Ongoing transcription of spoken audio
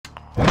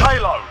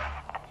Payload.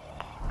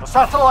 The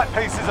satellite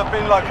pieces have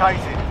been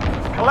located.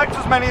 Collect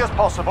as many as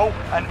possible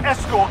and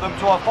escort them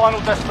to our final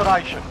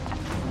destination.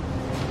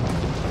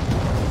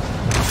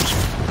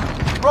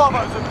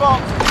 Bravo's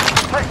advancing.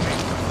 Protect me.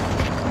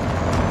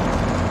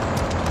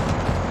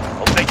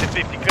 I'll take the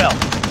 50 cal.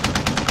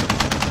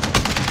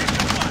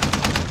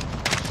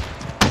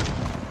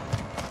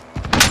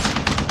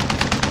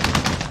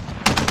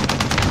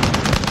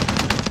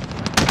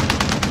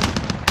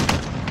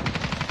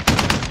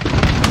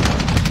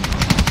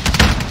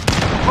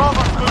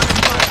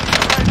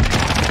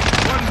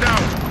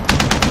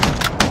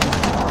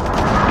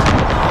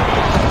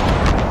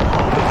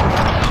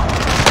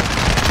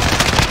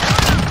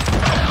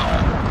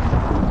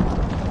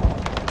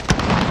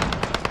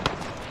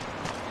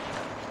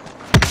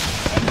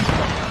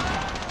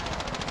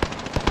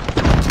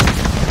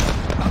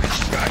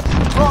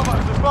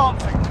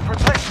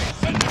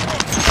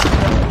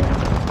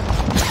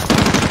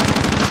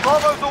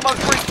 Bravo's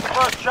almost reached the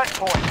first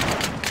checkpoint.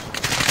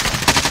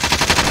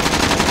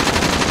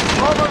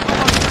 Bravo's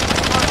almost reached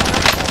the first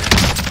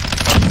checkpoint.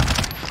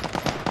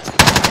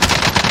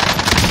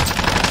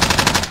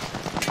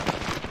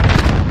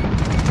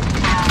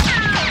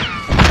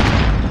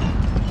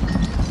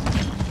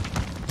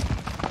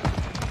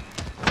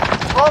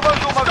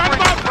 Bravo's almost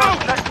reached the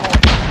first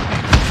checkpoint.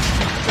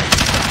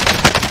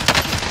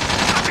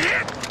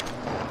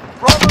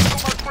 Bravo's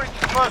almost reached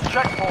the first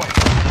checkpoint.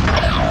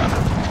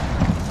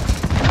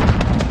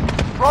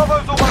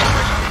 Bravo's almost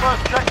reached the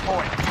first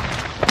checkpoint.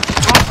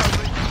 Bravo's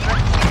reached the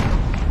checkpoint.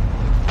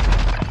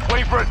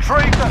 We've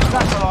retrieved the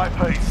satellite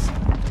piece.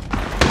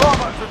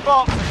 Bravo's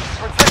advancing.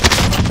 Protect it.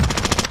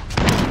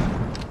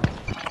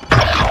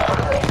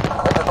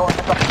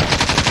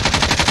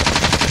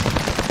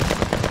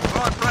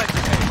 Right, Brad,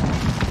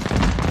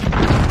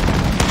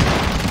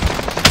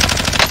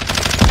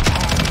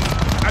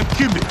 and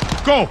give me.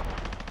 Go!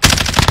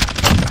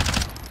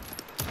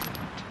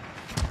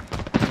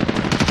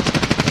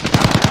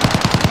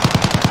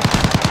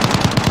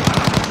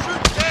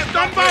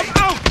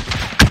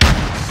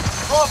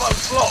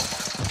 Bravo's blocked.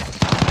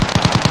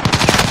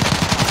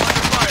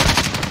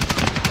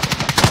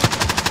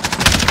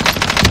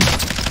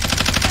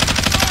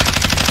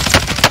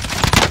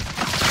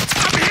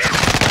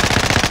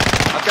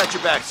 I've got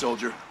your back,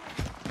 soldier.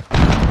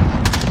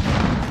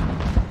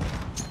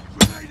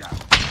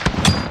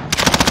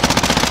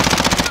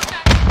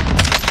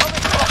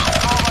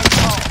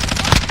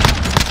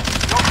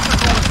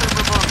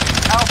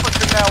 Alpha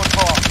can now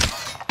advance.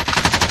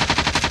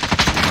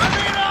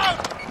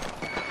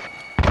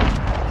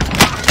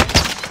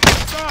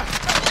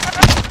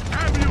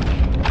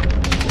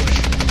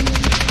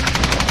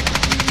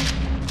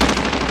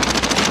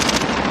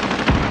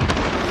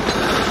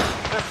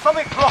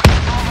 Something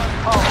blocking Bravo's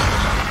path.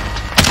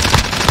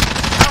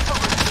 Alpha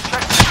reached the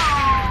checkpoint.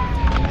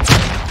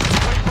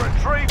 We've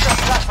retrieved the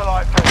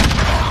satellite piece.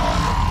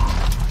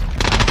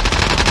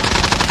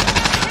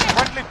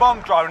 Friendly bomb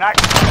drone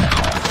active.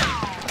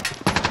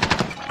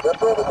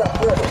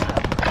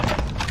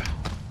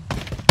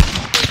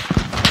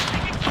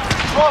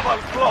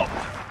 Bravo's blocked.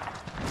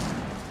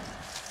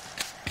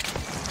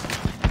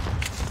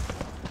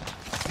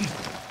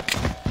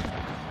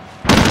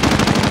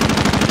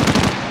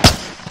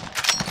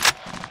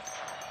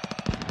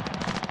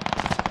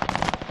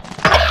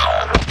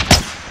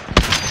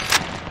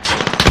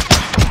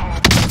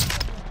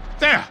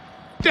 There!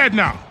 Dead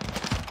now!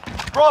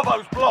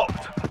 Bravo's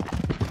blocked.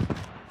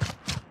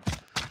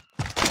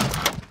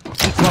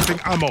 Dropping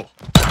ammo.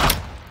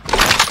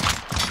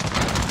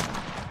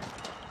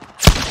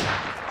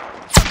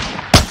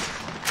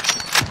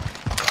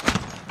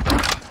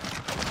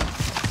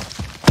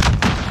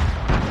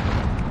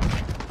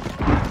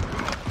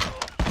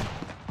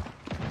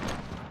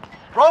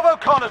 Bravo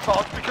can't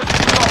advance because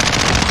it's blocked.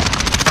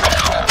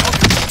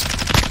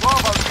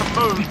 Bravo can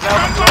move now.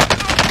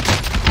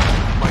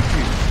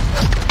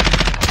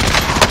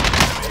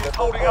 He's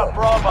holding up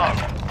Bravo.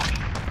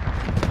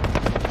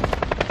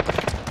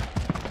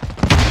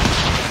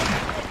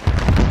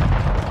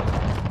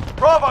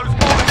 Bravo's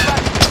falling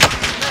back.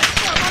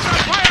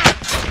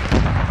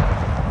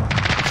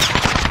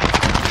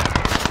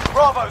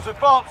 Bravo's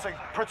advancing.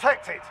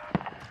 Protect it.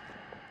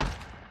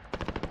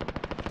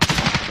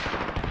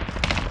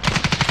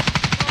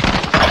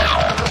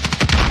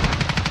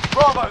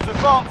 Bravo's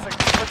advancing.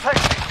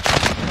 Protect it.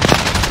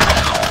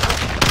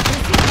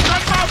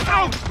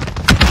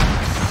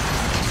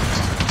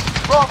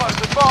 Bravo's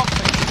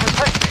advancing.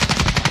 Protect it.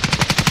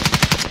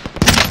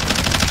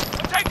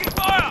 Taking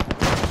fire!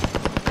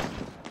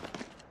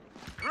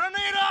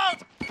 Grenade out!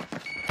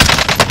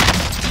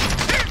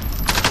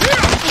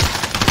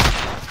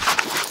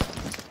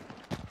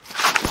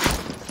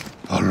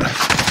 All right.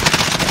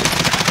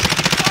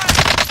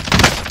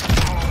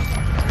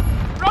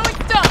 Throwing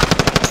stuff!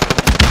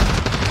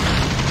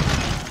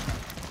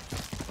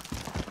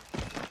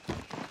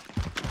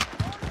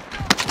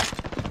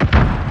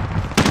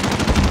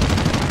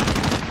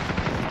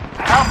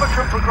 Alpha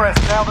can progress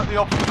now that the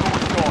obstacle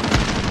is gone.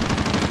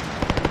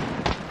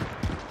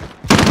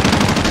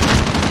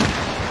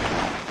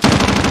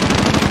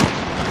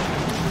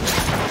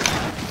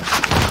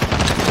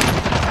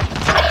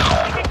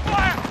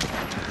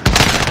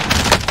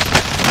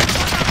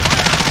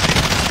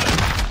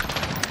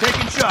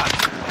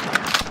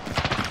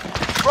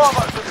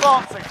 Bravo's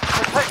advancing.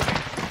 Protecting.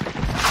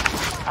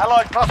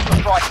 Allied cluster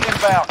strike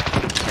inbound.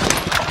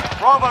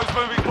 Bravo's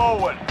moving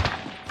forward.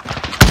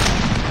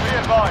 Be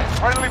advised.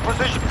 Friendly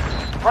position.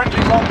 Friendly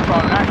bomb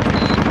drone active.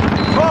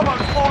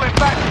 Bravo's falling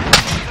back.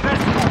 It's an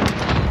escort.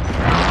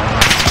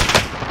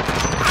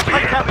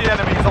 Take out the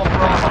enemies on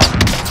Bravo.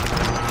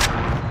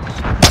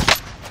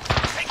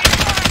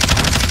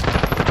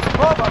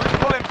 Bravo is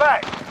pulling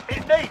back.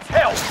 It needs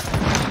help.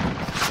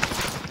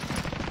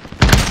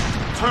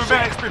 2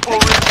 minutes before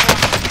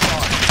reinforcement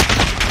time.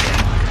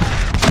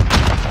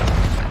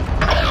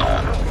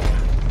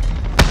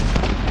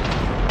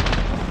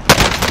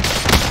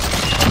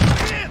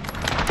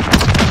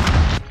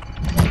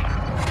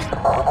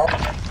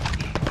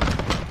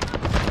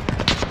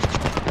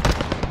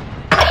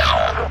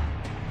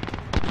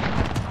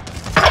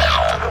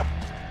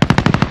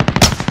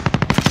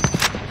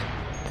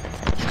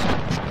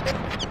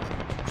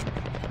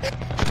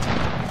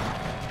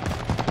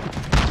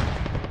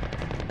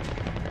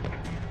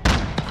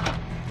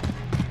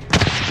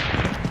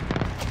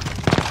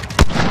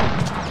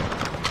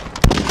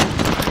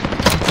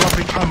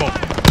 Ammo.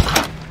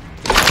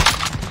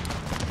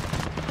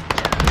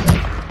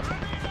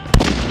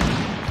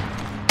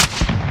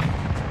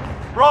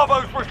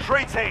 Bravo's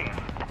retreating.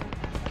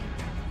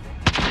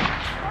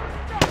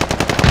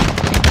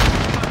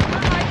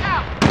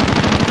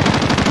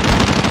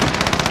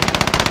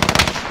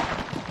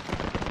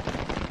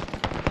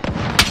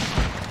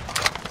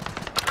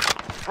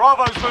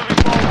 Bravo's moving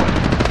forward.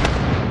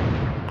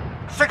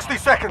 60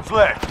 seconds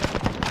left.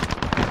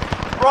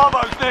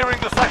 Bravo's nearing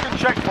the second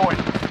checkpoint.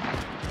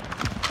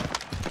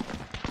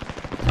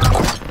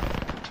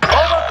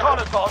 Can't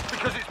advance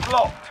because it's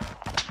blocked.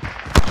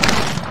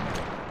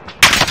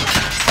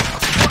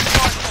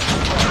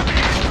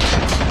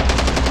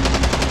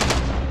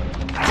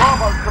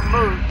 Bravo can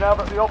move now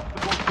that the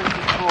obstacle's been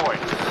destroyed.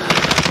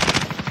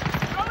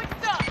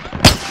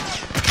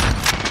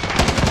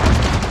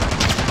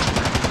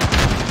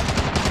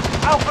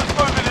 Alpha's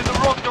moving in the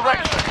wrong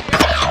direction.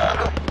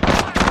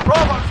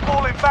 Bravo's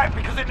falling back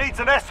because it needs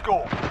an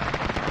escort.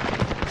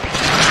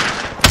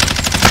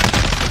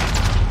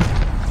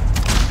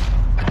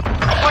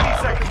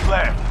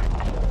 Left.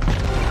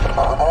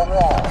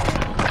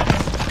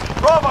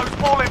 Bravo's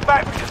falling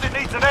back because it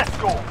needs an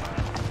escort.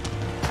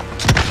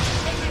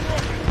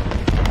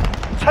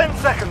 10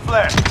 seconds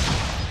left.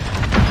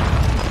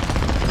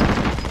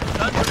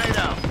 Stun grenade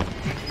out.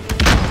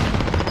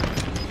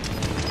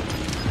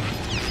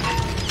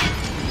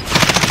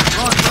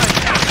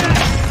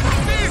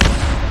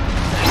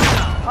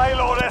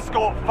 Payload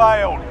escort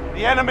failed.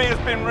 The enemy has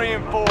been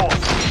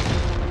reinforced.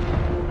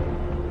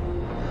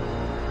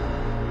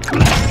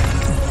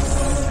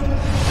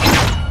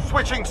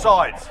 Switching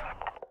sides.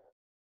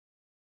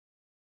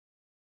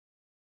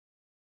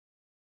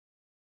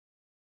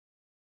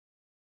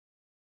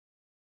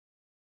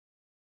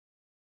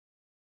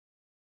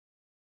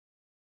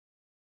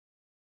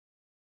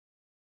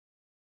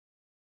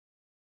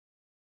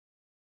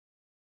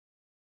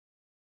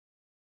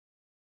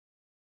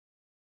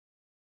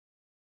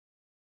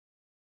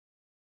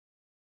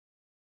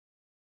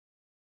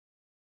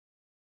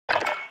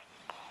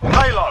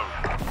 Payload.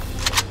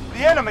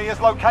 The enemy has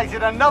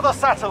located another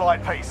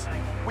satellite piece.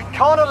 We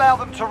can't allow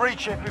them to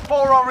reach it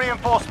before our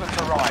reinforcements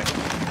arrive.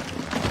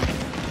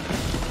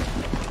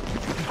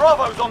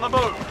 Bravo's on the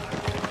move.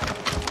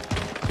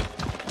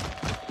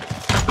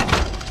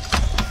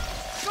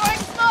 Throwing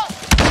smoke!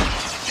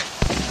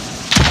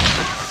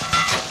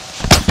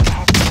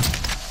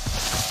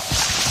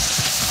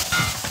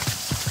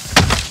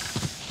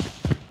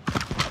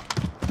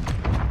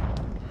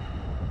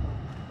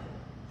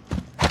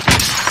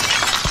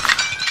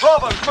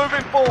 Bravo's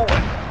moving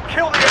forward.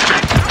 Kill the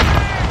enemy.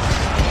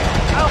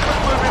 Alpha's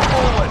moving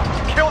forward.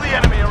 Kill the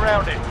enemy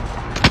around it.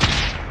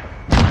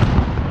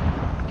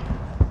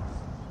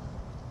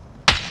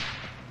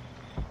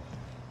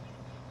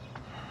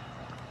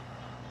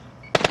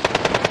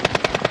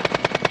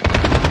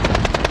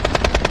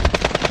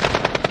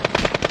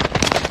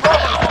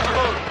 Bravo's on the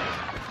move.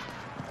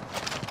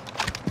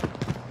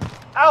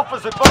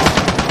 Alpha's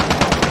advancing.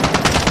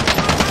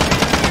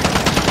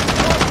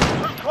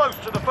 Too close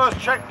to the first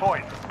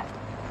checkpoint.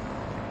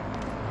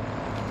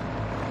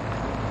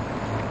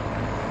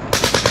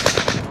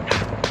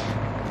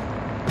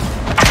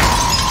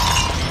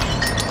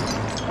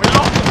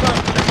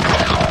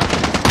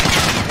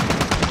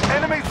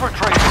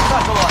 Retreat,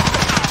 satellite.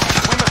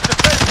 We must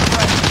defend the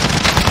flank.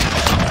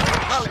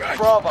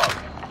 Bravo.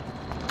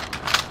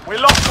 We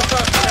lost the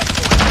first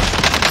checkpoint.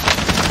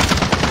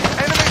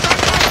 Enemy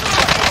satellite.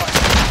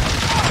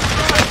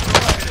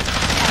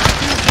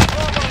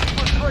 Bravo's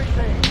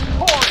retreating.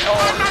 Pouring on.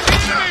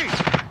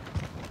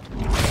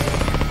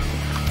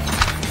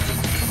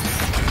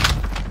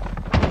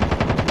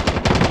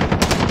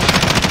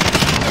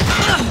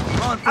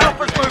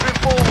 Alpha's moving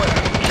forward.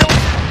 Kill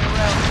the enemy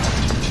around it.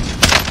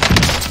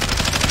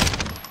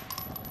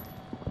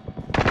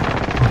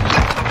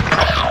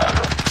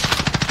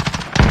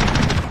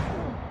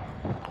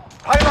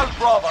 Payload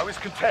Bravo is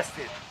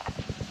contested.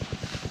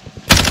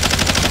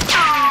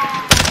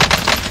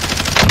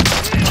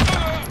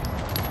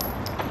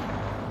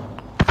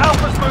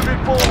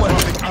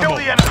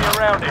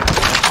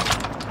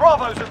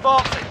 Bravo's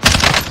advancing.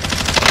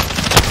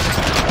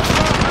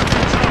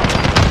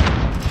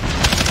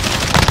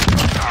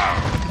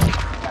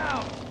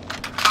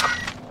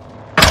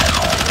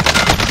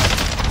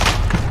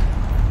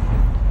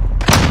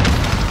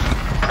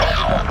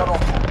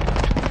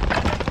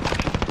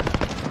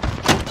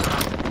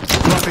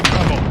 Dropping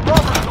ammo.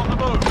 Bravo's on the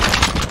move.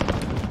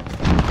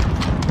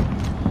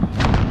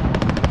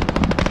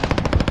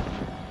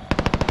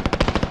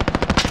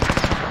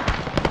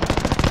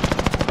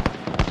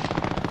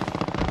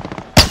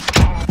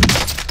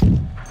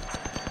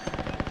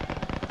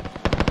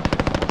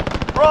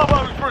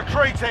 Bravo's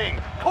retreating.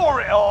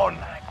 Pour it on.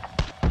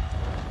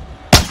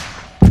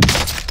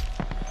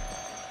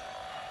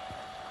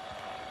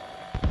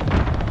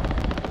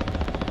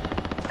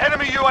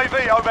 Enemy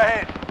UAV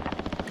overhead.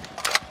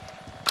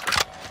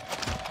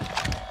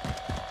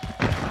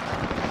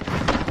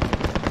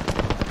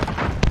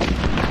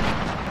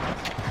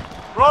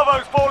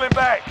 Bravo's falling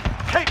back.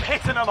 Keep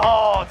hitting them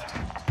hard.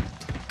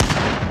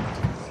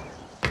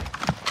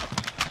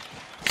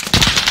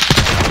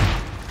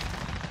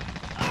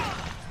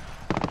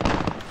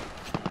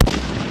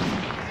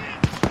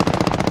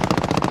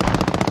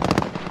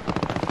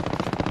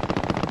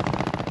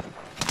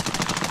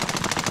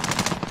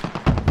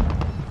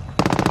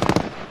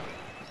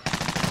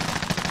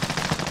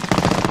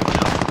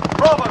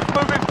 Bravo's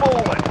moving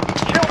forward.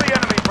 Kill the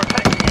enemy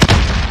protecting it.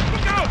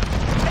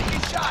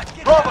 Taking shots.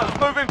 Get Bravo's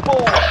moving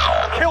forward.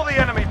 Kill the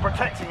enemy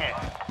protecting it.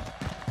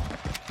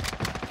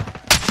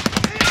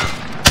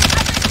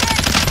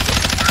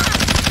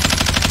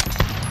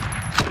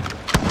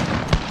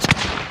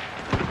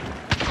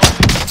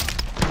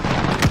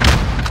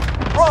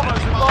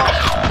 Bravo's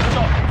advancing.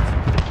 Stop it.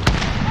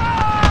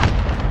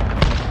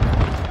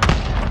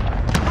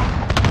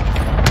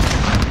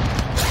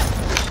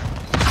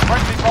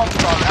 Friendly bomb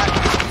zone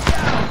active.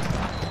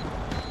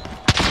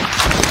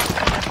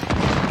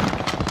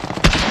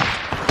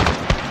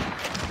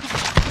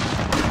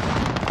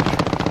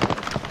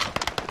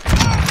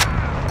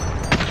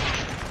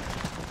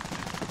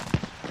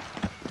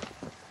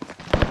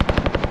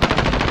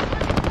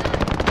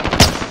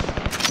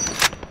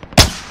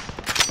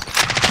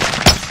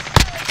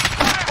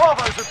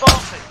 Bravo's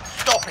advancing.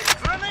 Stop it.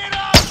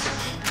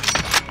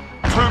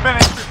 2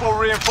 minutes before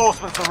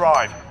reinforcements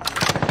arrive.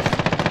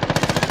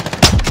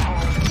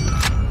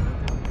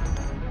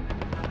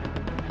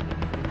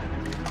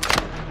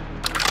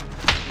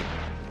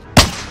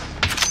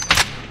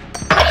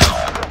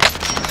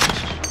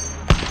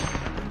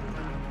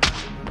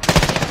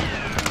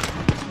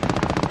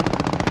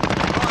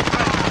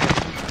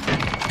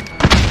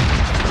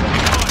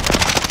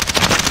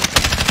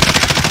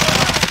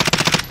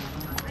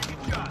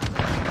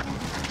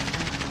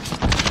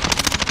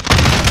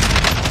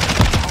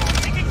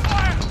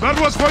 That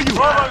was for you.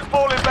 Bravo's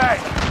falling back.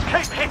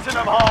 Keep hitting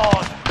them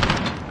hard.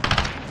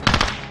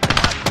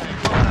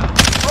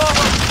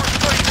 Bravo's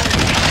retreating.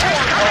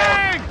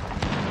 Bang!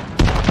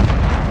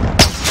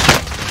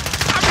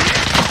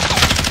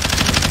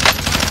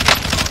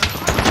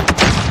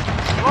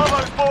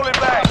 Bravo's falling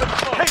back.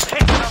 Keep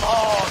hitting them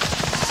hard.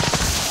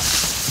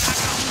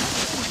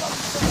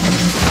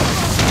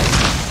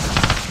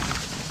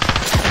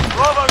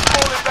 Bravo's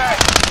falling back.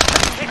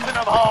 Keep hitting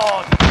them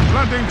hard.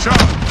 Planting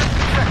charge.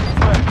 Seconds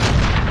left.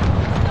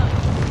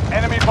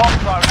 Enemy bomb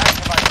zone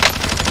activated.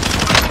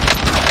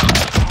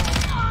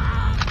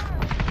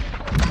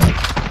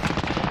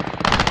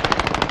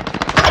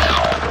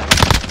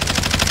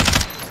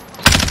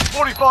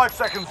 45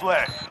 seconds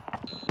left.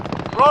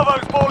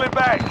 Bravo's falling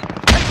back.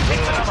 Keep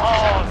hitting them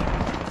hard.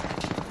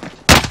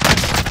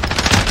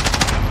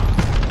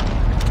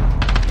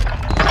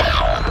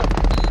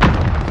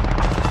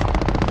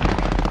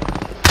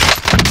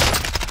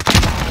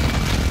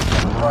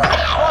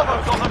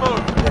 Bravo's on the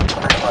move.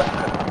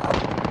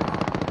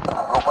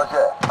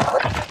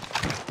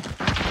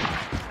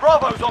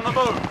 Bravo's on the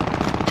move.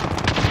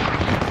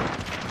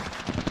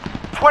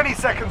 20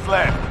 seconds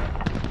left.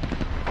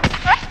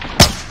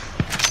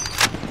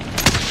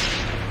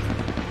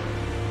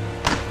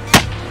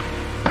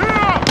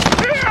 Here!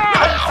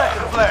 10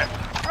 seconds left.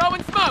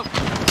 Throwing smoke.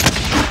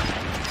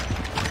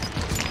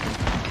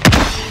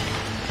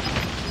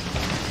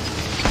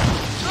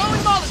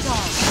 Throwing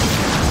Molotov.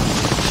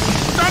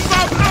 Stand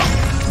up!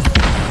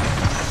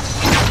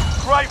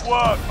 Great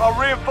work. Our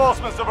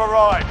reinforcements have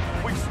arrived.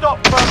 We've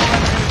stopped further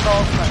enemy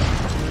advancement.